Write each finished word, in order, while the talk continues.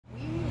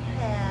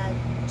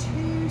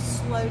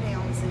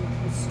slowdowns in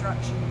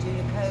construction due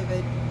to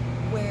COVID,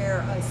 where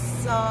a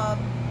sub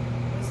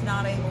was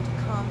not able to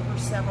come for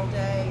several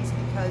days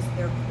because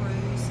their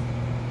crews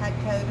had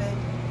COVID.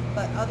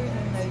 But other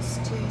than those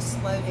two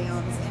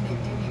slowdowns, and it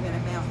didn't even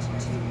amount to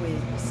 2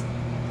 weeks,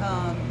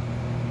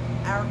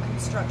 our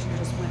construction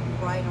just went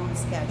right on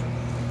schedule.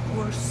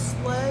 We're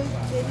slow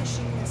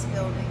finishing this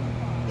building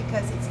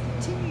because it's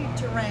continued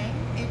to rain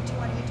in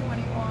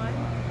 2021.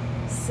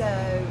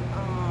 So,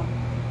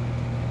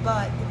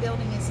 but the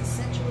building is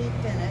essentially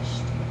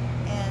finished,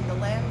 and the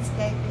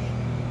landscaping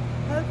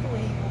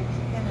hopefully will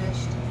be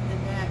finished in the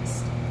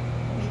next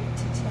week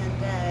to 10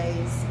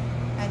 days,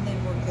 and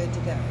then we're good to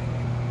go.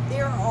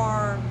 There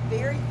are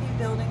very few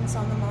buildings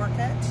on the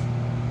market.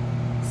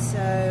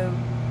 So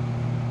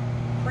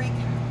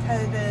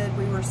pre-COVID,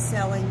 we were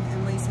selling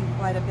and leasing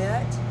quite a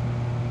bit.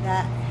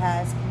 That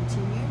has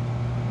continued.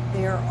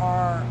 There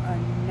are a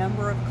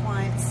number of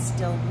clients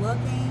still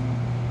looking,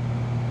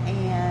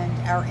 and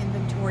our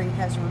inventory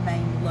has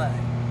remained low.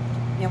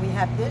 Now we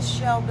have this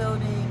shell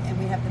building, and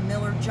we have the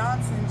Miller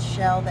Johnson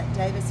shell that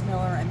Davis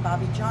Miller and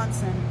Bobby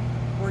Johnson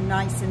were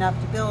nice enough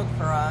to build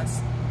for us,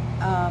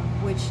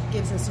 which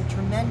gives us a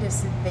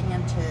tremendous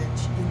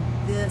advantage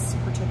in this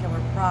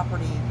particular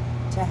property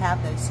to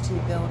have those two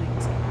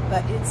buildings,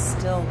 but it's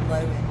still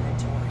low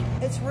inventory.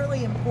 It's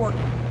really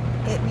important.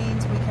 It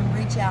means we can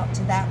reach out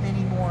to that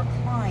many more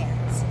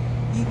clients.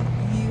 You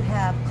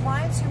have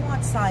clients who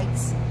want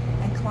sites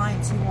and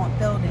clients who want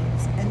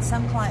buildings, and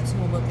some clients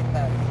will look at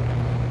both.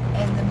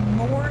 And the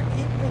more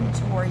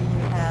inventory you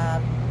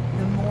have,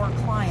 the more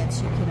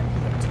clients you can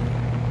appeal to.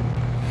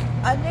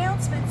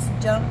 Announcements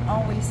don't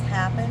always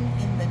happen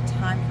in the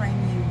time frame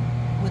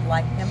you would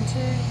like them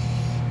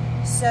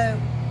to. So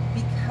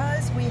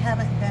because we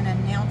haven't been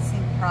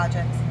announcing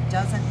projects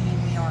doesn't mean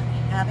we aren't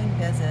having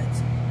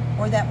visits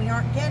or that we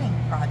aren't getting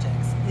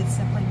projects. It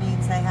simply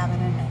means they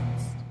haven't announced.